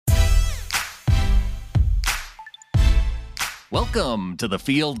Welcome to the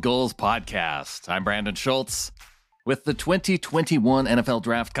Field Goals Podcast. I'm Brandon Schultz. With the 2021 NFL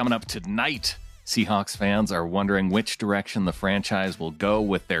Draft coming up tonight, Seahawks fans are wondering which direction the franchise will go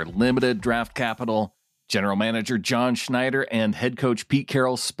with their limited draft capital. General Manager John Schneider and head coach Pete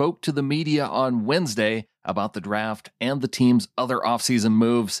Carroll spoke to the media on Wednesday about the draft and the team's other offseason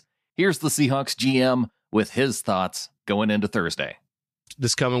moves. Here's the Seahawks GM with his thoughts going into Thursday.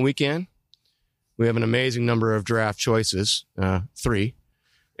 This coming weekend, we have an amazing number of draft choices, 3.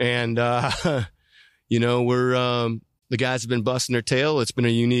 And, we're the guys have been busting their tail. It's been a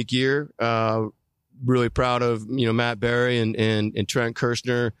unique year. Really proud of, Matt Berry and Trent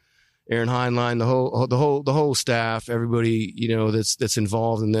Kirshner, Aaron Heinlein, the whole staff, everybody, that's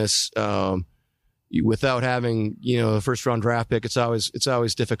involved in this. Without having, the first round draft pick, it's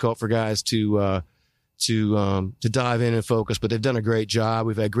always difficult for guys to dive in and focus, but they've done a great job.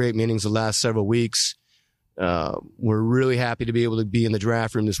 We've had great meetings the last several weeks. We're really happy to be able to be in the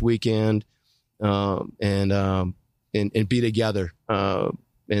draft room this weekend, and be together.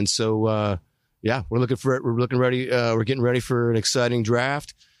 And so, we're looking ready. We're getting ready for an exciting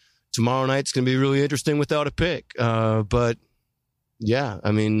draft. Tomorrow night's going to be really interesting without a pick. But yeah,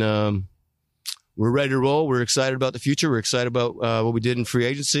 we're ready to roll. We're excited about the future. We're excited about what we did in free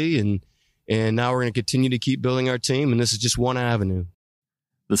agency, and now we're going to continue to keep building our team, and this is just one avenue.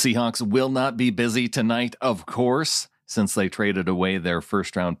 The Seahawks will not be busy tonight, of course, since they traded away their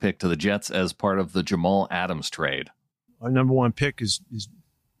first-round pick to the Jets as part of the Jamal Adams trade. Our number one pick is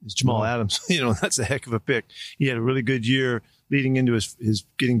Jamal Adams. That's a heck of a pick. He had a really good year leading into his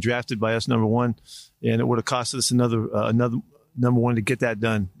getting drafted by us number one, and it would have costed us another number one to get that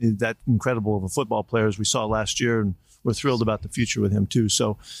done. That incredible of a football player as we saw last year, and we're thrilled about the future with him too.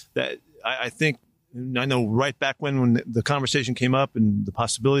 So that I think, I know right back when the conversation came up and the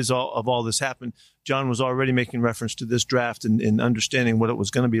possibilities of all this happened, John was already making reference to this draft and understanding what it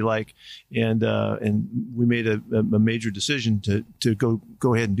was going to be like, and we made a major decision to go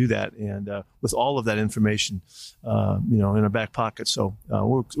ahead and do that, and with all of that information, in our back pocket. So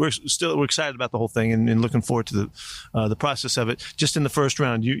we're excited about the whole thing and looking forward to the process of it. Just in the first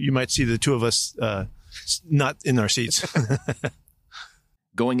round, you might see the two of us not in our seats.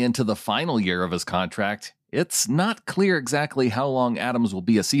 Going into the final year of his contract, it's not clear exactly how long Adams will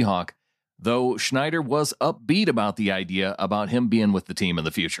be a Seahawk, though Schneider was upbeat about the idea about him being with the team in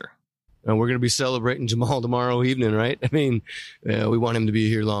the future. And we're going to be celebrating Jamal tomorrow evening, right? We want him to be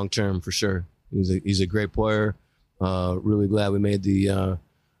here long term for sure. He's a great player. Really glad we made the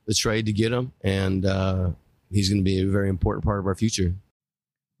trade to get him, and he's going to be a very important part of our future.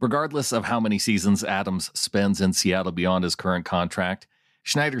 Regardless of how many seasons Adams spends in Seattle beyond his current contract,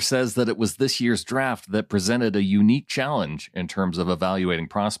 Schneider says that it was this year's draft that presented a unique challenge in terms of evaluating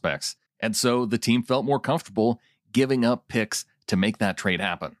prospects, and so the team felt more comfortable giving up picks to make that trade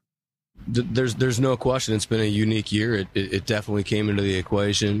happen. There's no question it's been a unique year. It definitely came into the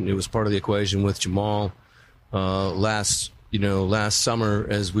equation. It was part of the equation with Jamal last summer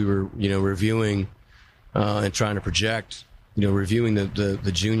as we were reviewing and trying to project, reviewing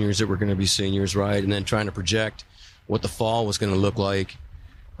the juniors that were going to be seniors, right, and then trying to project what the fall was going to look like.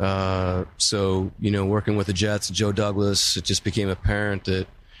 So, working with the Jets and Joe Douglas, it just became apparent that,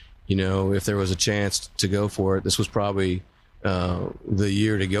 if there was a chance to go for it, this was probably the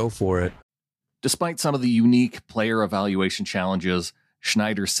year to go for it. Despite some of the unique player evaluation challenges,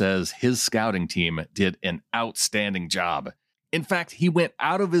 Schneider says his scouting team did an outstanding job. In fact, he went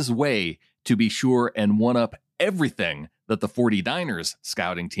out of his way to be sure and one up everything that the 49ers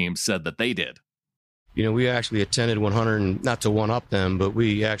scouting team said that they did. We actually attended 100, not to one up them, but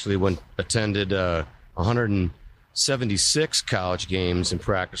we actually attended 176 college games and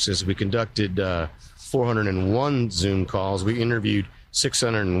practices. We conducted 401 Zoom calls. We interviewed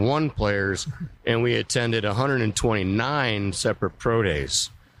 601 players, and we attended 129 separate pro days.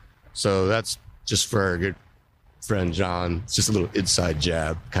 So that's just for our good friend John. It's just a little inside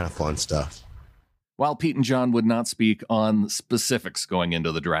jab, kind of fun stuff. While Pete and John would not speak on specifics going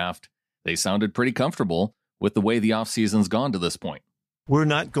into the draft, they sounded pretty comfortable with the way the offseason's gone to this point. We're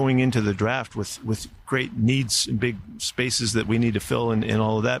not going into the draft with great needs and big spaces that we need to fill and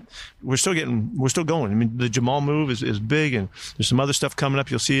all of that. We're still going. The Jamal move is big, and there's some other stuff coming up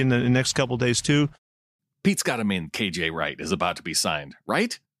you'll see in the next couple of days too. Pete's got to mean KJ Wright is about to be signed,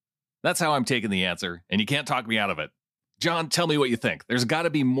 right? That's how I'm taking the answer, and you can't talk me out of it. John, tell me what you think. There's got to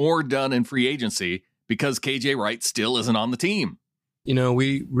be more done in free agency because KJ Wright still isn't on the team.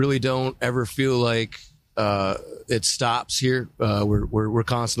 We really don't ever feel like it stops here. We're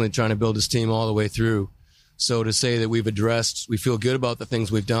constantly trying to build this team all the way through. So to say that we feel good about the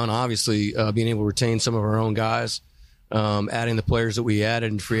things we've done, obviously being able to retain some of our own guys, adding the players that we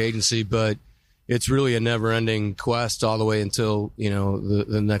added in free agency, but it's really a never-ending quest all the way until,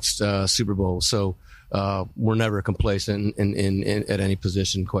 the next Super Bowl. So we're never complacent in at any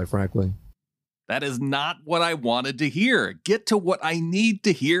position, quite frankly. That is not what I wanted to hear. Get to what I need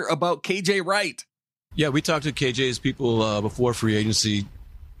to hear about KJ Wright. Yeah, we talked to KJ's people before free agency,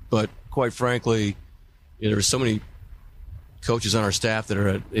 but quite frankly, there were so many coaches on our staff that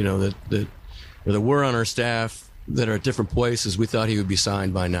are, that were on our staff that are at different places. We thought he would be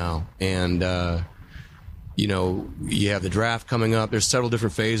signed by now. And, you have the draft coming up. There's several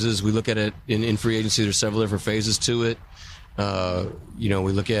different phases. We look at it in free agency. There's several different phases to it.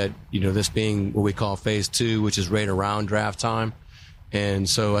 We look at, this being what we call phase 2, which is right around draft time. And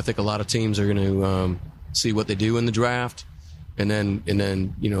so I think a lot of teams are going to see what they do in the draft and then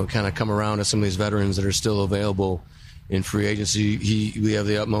kind of come around to some of these veterans that are still available in free agency. We have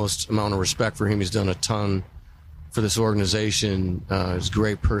the utmost amount of respect for him. He's done a ton for this organization. He's a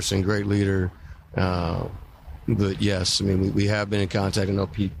great person, great leader. But yes, we have been in contact. I know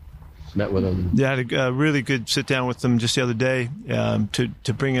Pete met with him. Yeah, I had a really good sit down with them just the other day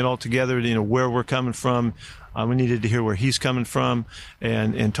to bring it all together, where we're coming from. We needed to hear where he's coming from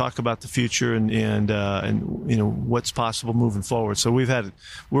and talk about the future and what's possible moving forward. So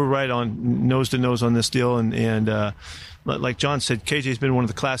we're right on nose to nose on this deal. And like John said, KJ's been one of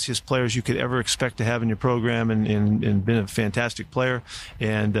the classiest players you could ever expect to have in your program and been a fantastic player.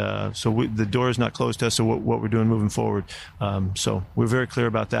 And so the door is not closed to us to what we're doing moving forward. So we're very clear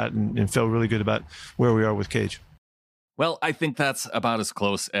about that and feel really good about where we are with Cage. Well, I think that's about as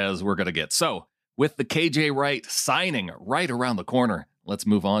close as we're going to get. So with the KJ Wright signing right around the corner, let's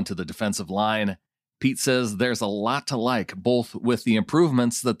move on to the defensive line. Pete says there's a lot to like, both with the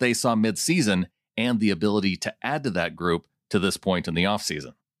improvements that they saw midseason and the ability to add to that group to this point in the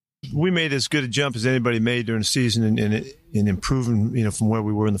offseason. We made as good a jump as anybody made during the season in improving, from where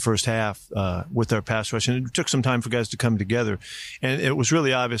we were in the first half with our pass rush. And it took some time for guys to come together. And it was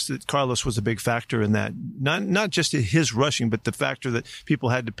really obvious that Carlos was a big factor in that. Not just his rushing, but the factor that people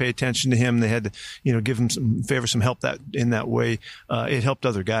had to pay attention to him. They had to, give him some help in that way. It helped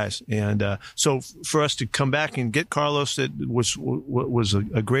other guys. And so for us to come back and get Carlos, it was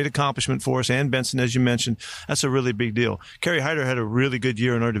a great accomplishment for us. And Benson, as you mentioned, that's a really big deal. Kerry Hyder had a really good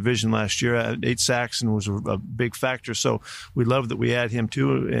year in our division last year at 8 sacks and was a big factor. So we love that we had him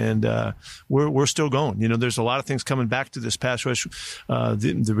too. And we're still going. There's a lot of things coming back to this pass rush.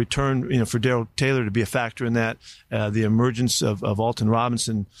 The return, for Darrell Taylor to be a factor in that, the emergence of Alton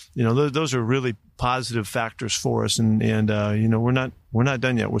Robinson, those are really positive factors for us. And we're not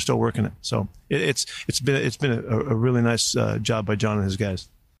done yet. We're still working it. So it's been a really nice job by John and his guys.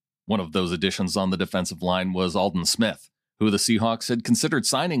 One of those additions on the defensive line was Aldon Smith, who the Seahawks had considered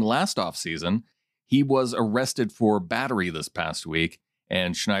signing last offseason. He was arrested for battery this past week,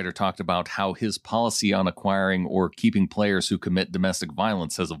 and Schneider talked about how his policy on acquiring or keeping players who commit domestic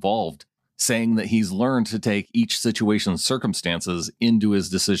violence has evolved, saying that he's learned to take each situation's circumstances into his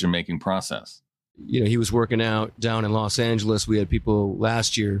decision-making process. He was working out down in Los Angeles. We had people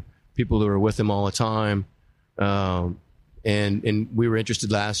last year, people that were with him all the time, and we were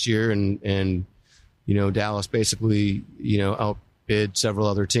interested last year, and Dallas basically, outbid several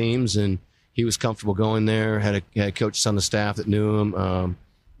other teams, and he was comfortable going there, had coaches on the staff that knew him.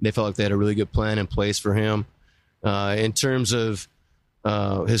 They felt like they had a really good plan in place for him. In terms of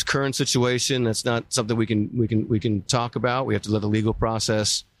his current situation, that's not something we can talk about. We have to let the legal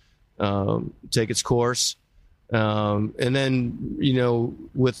process take its course. And then,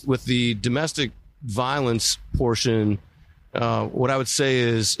 with the domestic violence portion, what I would say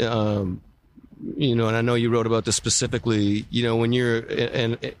is, and I know you wrote about this specifically, when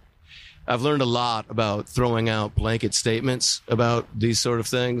and I've learned a lot about throwing out blanket statements about these sort of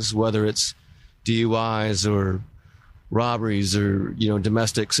things, whether it's DUIs or robberies or,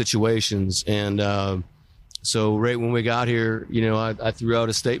 domestic situations. And so right when we got here, I threw out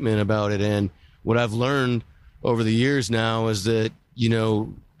a statement about it. And what I've learned over the years now is that,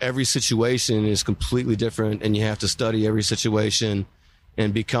 every situation is completely different, and you have to study every situation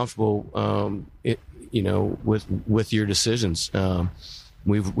and be comfortable, with your decisions.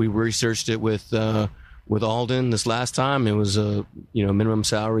 We researched it with Aldon this last time. It was a minimum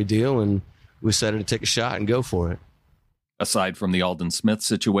salary deal, and we decided to take a shot and go for it. Aside from the Aldon Smith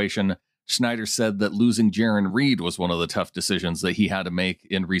situation, Schneider said that losing Jaron Reed was one of the tough decisions that he had to make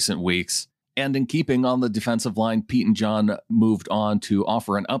in recent weeks. And in keeping on the defensive line, Pete and John moved on to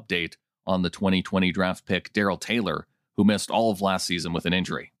offer an update on the 2020 draft pick, Darrell Taylor, who missed all of last season with an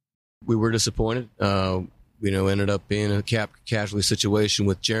injury. We were disappointed. Ended up being a casualty situation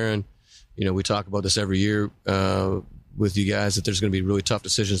with Jaron. We talk about this every year. with you guys that there's going to be really tough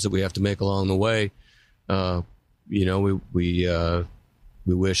decisions that we have to make along the way.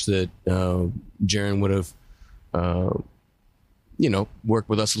 We wish that Jaron would have, worked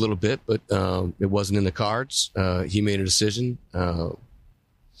with us a little bit, but it wasn't in the cards. He made a decision.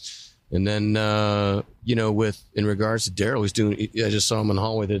 And then, in regards to Darryl, I just saw him in the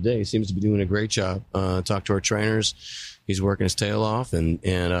hallway today. He seems to be doing a great job. Talked to our trainers. He's working his tail off, and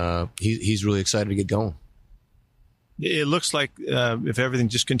he's really excited to get going. It looks like if everything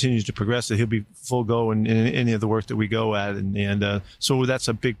just continues to progress, that he'll be full go in any of the work that we go at. And so that's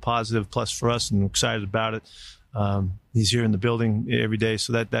a big positive plus for us, and we're excited about it. He's here in the building every day,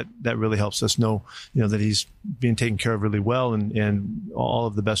 so that really helps us know, that he's being taken care of really well, and all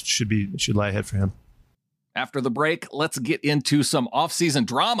of the best should lie ahead for him. After the break, let's get into some offseason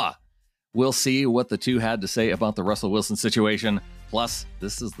drama. We'll see what the two had to say about the Russell Wilson situation. Plus,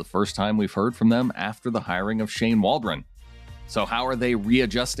 this is the first time we've heard from them after the hiring of Shane Waldron. So how are they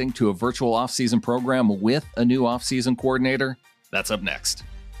readjusting to a virtual offseason program with a new offseason coordinator? That's up next.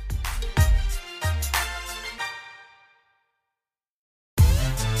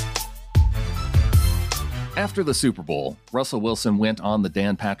 After the Super Bowl, Russell Wilson went on the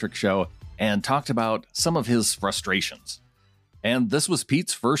Dan Patrick Show and talked about some of his frustrations. And this was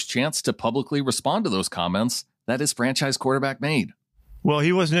Pete's first chance to publicly respond to those comments that his franchise quarterback made. Well,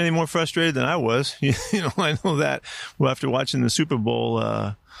 he wasn't any more frustrated than I was. I know that. Well, after watching the Super Bowl,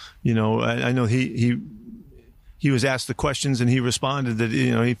 I know he was asked the questions and he responded that,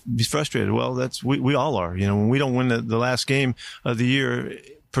 he's frustrated. Well, we all are. When we don't win the last game of the year,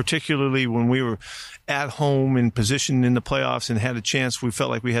 particularly when we were at home and positioned in the playoffs and had a chance, we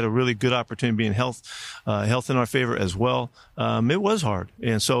felt like we had a really good opportunity being health in our favor as well. It was hard.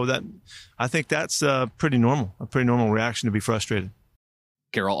 And so I think that's a pretty normal reaction to be frustrated.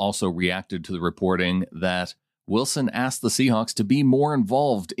 Carroll also reacted to the reporting that Wilson asked the Seahawks to be more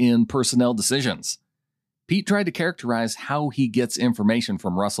involved in personnel decisions. Pete tried to characterize how he gets information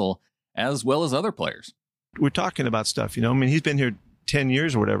from Russell as well as other players. We're talking about stuff, he's been here 10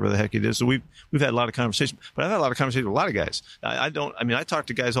 years or whatever the heck it is. So we've had a lot of conversations, but I've had a lot of conversations with a lot of guys. I talk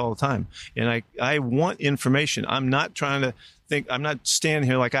to guys all the time, and I want information. I'm not trying to think, I'm not standing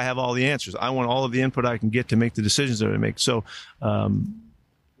here like I have all the answers. I want all of the input I can get to make the decisions that I make. So,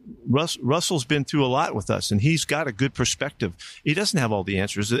 Russell's been through a lot with us, and he's got a good perspective. He doesn't have all the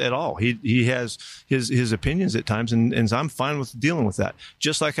answers at all. He has his opinions at times, and I'm fine with dealing with that.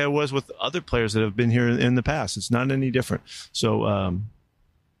 Just like I was with other players that have been here in the past. It's not any different. So,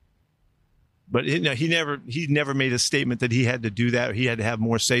 but he never made a statement that he had to do that or he had to have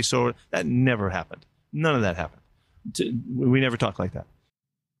more say so. That never happened. None of that happened. We never talked like that.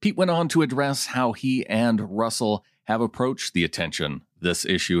 Pete went on to address how he and Russell have approached the attention this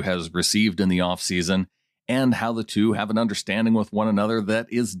issue has received in the offseason and how the two have an understanding with one another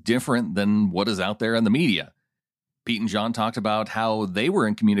that is different than what is out there in the media. Pete and John talked about how they were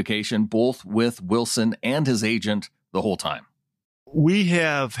in communication both with Wilson and his agent the whole time. We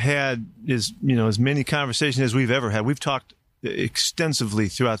have had as many conversations as we've ever had. We've talked extensively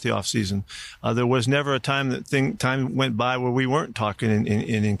throughout the offseason. There was never a time time went by where we weren't talking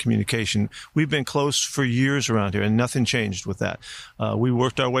in communication. We've been close for years around here, and nothing changed with that. We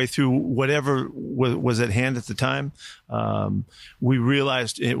worked our way through whatever was at hand at the time. We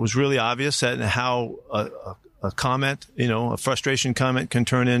realized it was really obvious that how a comment, a frustration comment can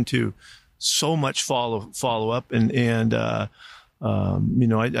turn into so much follow up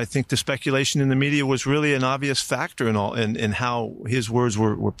I think the speculation in the media was really an obvious factor in how his words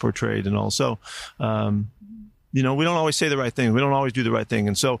were portrayed. And also, we don't always say the right thing. We don't always do the right thing.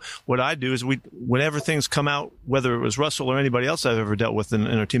 And so what I do is whenever things come out, whether it was Russell or anybody else I've ever dealt with in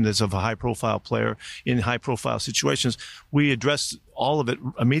our team that's of a high profile player in high profile situations, we address all of it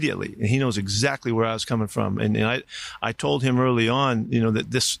immediately. And he knows exactly where I was coming from. And I told him early on, that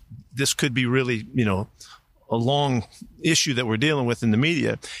this could be really, a long issue that we're dealing with in the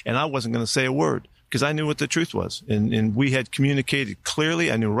media, and I wasn't going to say a word because I knew what the truth was, and we had communicated clearly.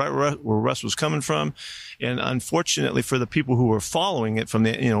 I knew right where Russ was coming from, and unfortunately for the people who were following it from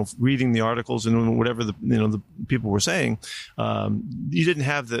the reading the articles and whatever the people were saying, you didn't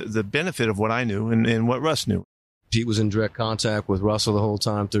have the benefit of what I knew and what Russ knew. Pete was in direct contact with Russell the whole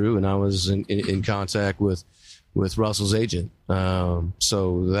time through, and I was in contact with Russell's agent.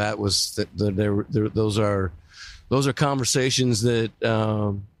 So that was those are conversations that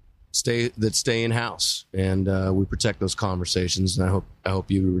stay in house, and we protect those conversations. And I hope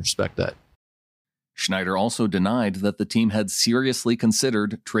you respect that. Schneider also denied that the team had seriously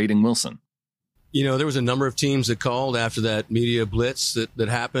considered trading Wilson. There was a number of teams that called after that media blitz that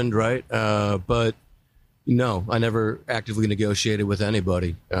happened, right? But No, I never actively negotiated with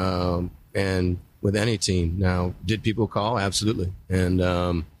anybody, and with any team. Now, did people call? Absolutely.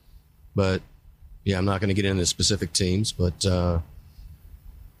 And, but yeah, I'm not going to get into specific teams, but,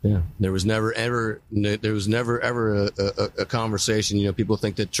 yeah, there was never ever a conversation. You know, people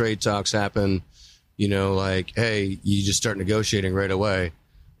think that trade talks happen, you know, like, hey, you just start negotiating right away.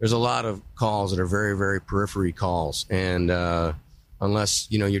 There's a lot of calls that are very, very periphery calls. And, unless,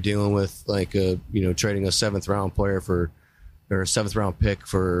 you know, you're dealing with like trading a 7th round player or a 7th round pick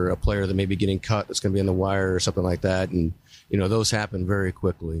for a player that may be getting cut that's going to be on the wire or something like that. And, you know, those happen very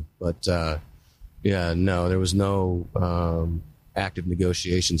quickly. But, yeah, no, there was no, active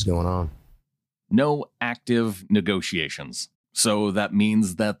negotiations going on. No active negotiations. So that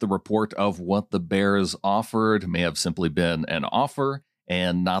means that the report of what the Bears offered may have simply been an offer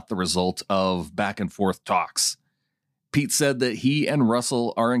and not the result of back and forth talks. Pete said that he and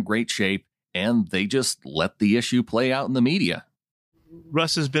Russell are in great shape and they just let the issue play out in the media.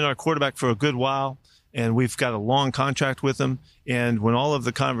 Russ has been our quarterback for a good while, and we've got a long contract with him. And when all of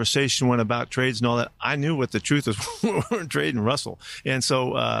the conversation went about trades and all that, I knew what the truth was. We weren't trading Russell. And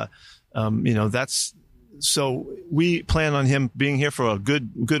so, so we plan on him being here for a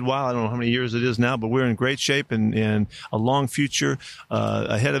good while. I don't know how many years it is now, but we're in great shape, and a long future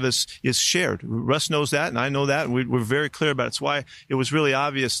ahead of us is shared. Russ knows that, and I know that, and we're very clear about it. It's why it was really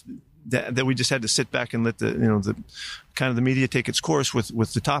obvious that we just had to sit back and let the kind of the media take its course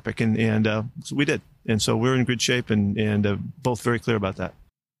with the topic, and so we did. And so we're in good shape, and both very clear about that.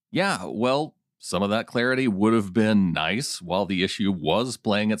 Yeah, well, some of that clarity would have been nice while the issue was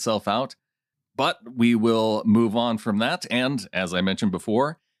playing itself out. But we will move on from that. And as I mentioned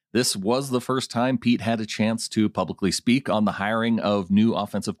before, this was the first time Pete had a chance to publicly speak on the hiring of new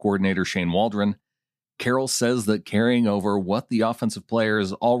offensive coordinator Shane Waldron. Carroll says that carrying over what the offensive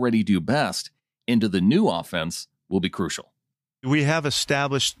players already do best into the new offense will be crucial. We have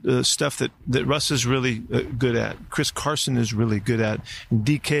established stuff that Russ is really good at. Chris Carson is really good at, and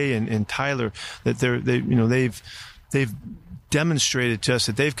DK and Tyler, that they've demonstrated to us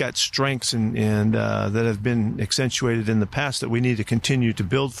that they've got strengths and that have been accentuated in the past that we need to continue to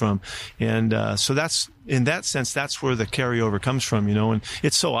build from. And so that's, in that sense, that's where the carryover comes from, and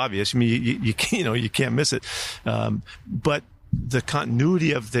it's so obvious. I mean, you can't miss it. But the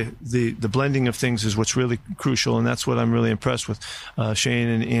continuity of the blending of things is what's really crucial, and that's what I'm really impressed with Shane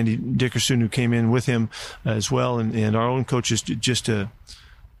and Andy Dickerson, who came in with him as well, and our own coaches, just to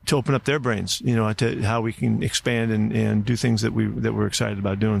open up their brains, to how we can expand and do things that we're excited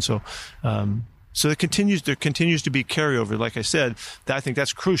about doing. So, so there continues to be carryover. Like I said, I think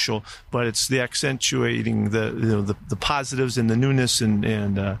that's crucial, but it's the accentuating the positives and the newness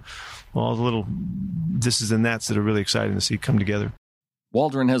and all the little thises and that's that are really exciting to see come together.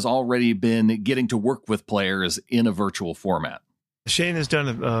 Waldron has already been getting to work with players in a virtual format. Shane has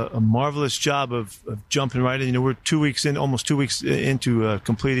done a marvelous job of jumping right in. We're almost 2 weeks into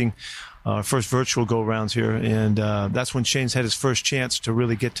completing our first virtual go-rounds here, and that's when Shane's had his first chance to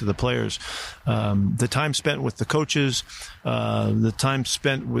really get to the players. The time spent with the coaches, the time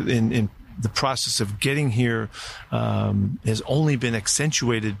spent in the process of getting here has only been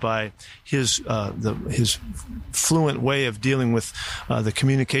accentuated by his fluent way of dealing with the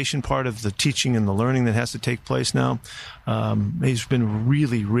communication part of the teaching and the learning that has to take place now. He's been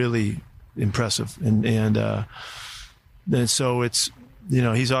really, really impressive, and so it's,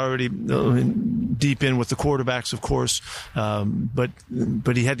 he's already deep in with the quarterbacks, of course, but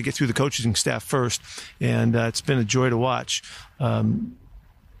he had to get through the coaching staff first, and it's been a joy to watch.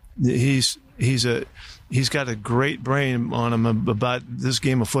 He's got a great brain on him about this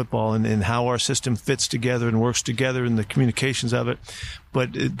game of football and how our system fits together and works together and the communications of it. But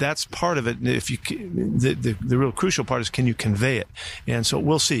that's part of it. If the real crucial part is, can you convey it? And so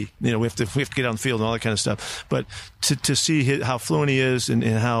we'll see. We have to get on the field and all that kind of stuff. But to see how fluent he is and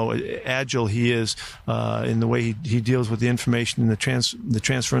how agile he is in the way he deals with the information and the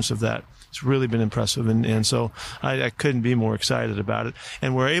transference of that, it's really been impressive. And so I couldn't be more excited about it.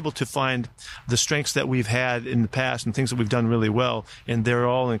 And we're able to find the strengths that we've had in the past and things that we've done really well, and they're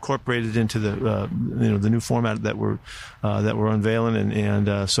all incorporated into the new format that we're unveiling.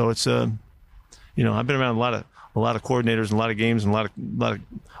 And so it's I've been around a lot of coordinators and a lot of games and a lot of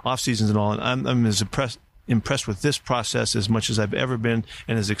off seasons and all, and I'm as impressed with this process as much as I've ever been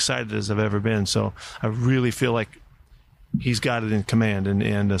and as excited as I've ever been. So I really feel like he's got it in command,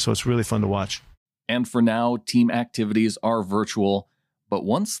 and so it's really fun to watch. And for now, team activities are virtual, but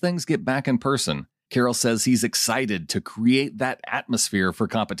once things get back in person, Carroll says he's excited to create that atmosphere for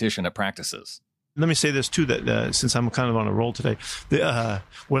competition at practices. Let me say this too, that since I'm kind of on a roll today,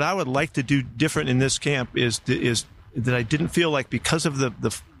 what I would like to do different in this camp is that I didn't feel like, because of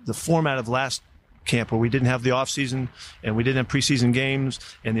the format of last camp, where we didn't have the offseason and we didn't have preseason games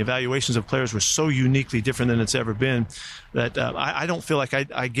and the evaluations of players were so uniquely different than it's ever been, that I don't feel like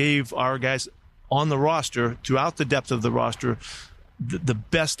I gave our guys on the roster, throughout the depth of the roster, the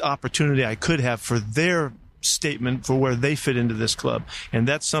best opportunity I could have for their statement for where they fit into this club. And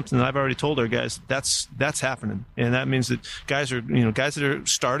that's something that I've already told our guys that's happening. And that means that guys that are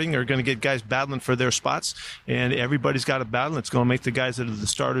starting are going to get guys battling for their spots, and everybody's got a battle. It's going to make the guys that are the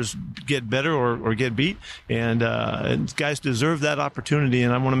starters get better or get beat. And guys deserve that opportunity.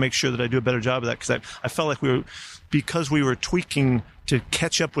 And I want to make sure that I do a better job of that, because I felt like because we were tweaking to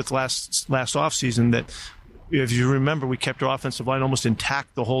catch up with last offseason, that if you remember, we kept our offensive line almost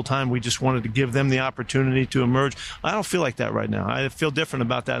intact the whole time. We just wanted to give them the opportunity to emerge. I don't feel like that right now. I feel different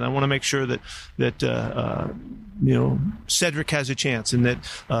about that. And I want to make sure that Cedric has a chance, and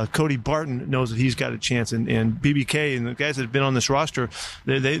that Cody Barton knows that he's got a chance, and BBK and the guys that have been on this roster,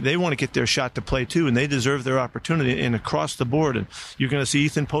 they want to get their shot to play too, and they deserve their opportunity, and across the board. And you're going to see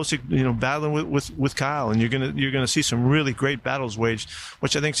Ethan Posick, battling with Kyle, and you're going to see some really great battles waged,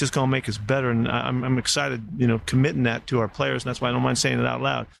 which I think is just going to make us better. And I'm excited, committing that to our players, and that's why I don't mind saying it out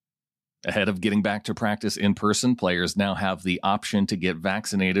loud. Ahead of getting back to practice in person, players now have the option to get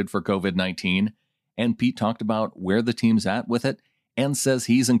vaccinated for COVID-19. And Pete talked about where the team's at with it, and says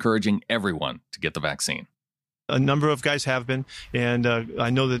he's encouraging everyone to get the vaccine. A number of guys have been, and I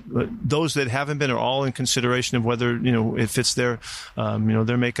know that those that haven't been are all in consideration of whether, it fits their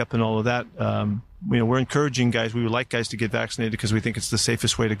makeup and all of that. We're encouraging guys. We would like guys to get vaccinated because we think it's the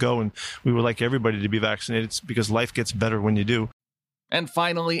safest way to go, and we would like everybody to be vaccinated because life gets better when you do. And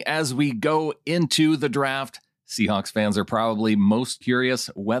finally, as we go into the draft, Seahawks fans are probably most curious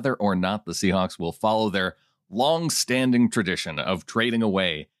whether or not the Seahawks will follow their long-standing tradition of trading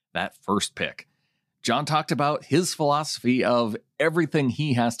away that first pick. John talked about his philosophy of everything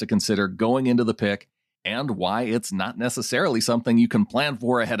he has to consider going into the pick, and why it's not necessarily something you can plan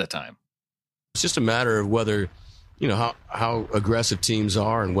for ahead of time. It's just a matter of whether, how aggressive teams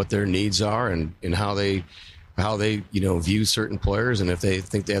are and what their needs are, and how they view certain players, and if they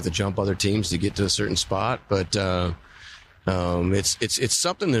think they have to jump other teams to get to a certain spot. But it's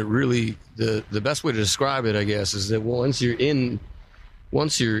something that really, the best way to describe it, I guess, is that once you're in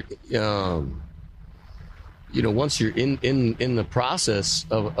the process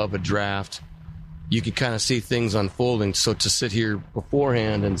of a draft, you can kind of see things unfolding. So to sit here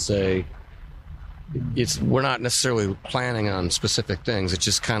beforehand and say we're not necessarily planning on specific things. It's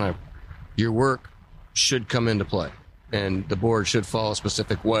just kind of your work should come into play, and the board should fall a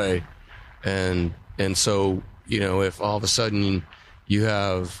specific way. And so, if all of a sudden you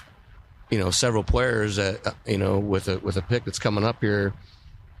have, several players that, with a pick that's coming up here,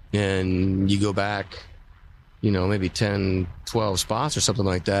 and you go back, maybe 10, 12 spots or something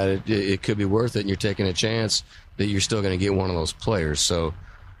like that, it could be worth it. And you're taking a chance that you're still going to get one of those players. So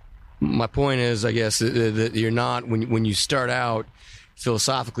my point is, I guess, that you're not, when you start out,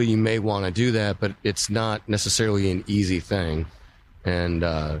 philosophically, you may want to do that, but it's not necessarily an easy thing. And,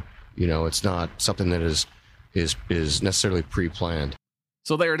 it's not something that is necessarily pre-planned.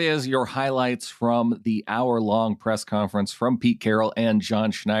 So there it is, your highlights from the hour-long press conference from Pete Carroll and John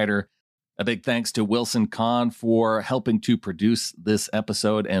Schneider. A big thanks to Wilson Kahn for helping to produce this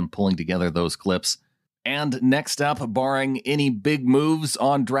episode and pulling together those clips. And next up, barring any big moves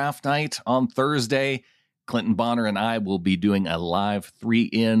on draft night on Thursday, Clinton Bonner and I will be doing a live 3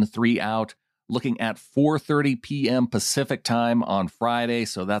 in, 3 out, looking at 4:30 p.m. Pacific time on Friday.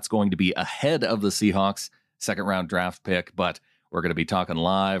 So that's going to be ahead of the Seahawks' second-round draft pick. But we're going to be talking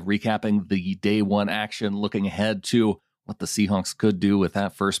live, recapping the day one action, looking ahead to what the Seahawks could do with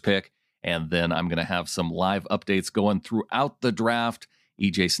that first pick. And then I'm going to have some live updates going throughout the draft.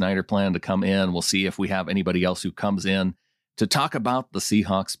 EJ Snyder planned to come in. We'll see if we have anybody else who comes in to talk about the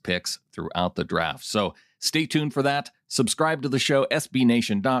Seahawks picks throughout the draft. So stay tuned for that. Subscribe to the show,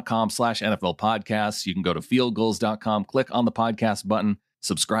 sbnation.com/NFL podcasts. You can go to fieldgoals.com, click on the podcast button,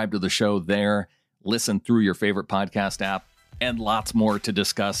 subscribe to the show there, listen through your favorite podcast app, and lots more to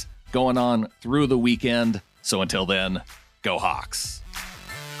discuss going on through the weekend. So until then, go Hawks.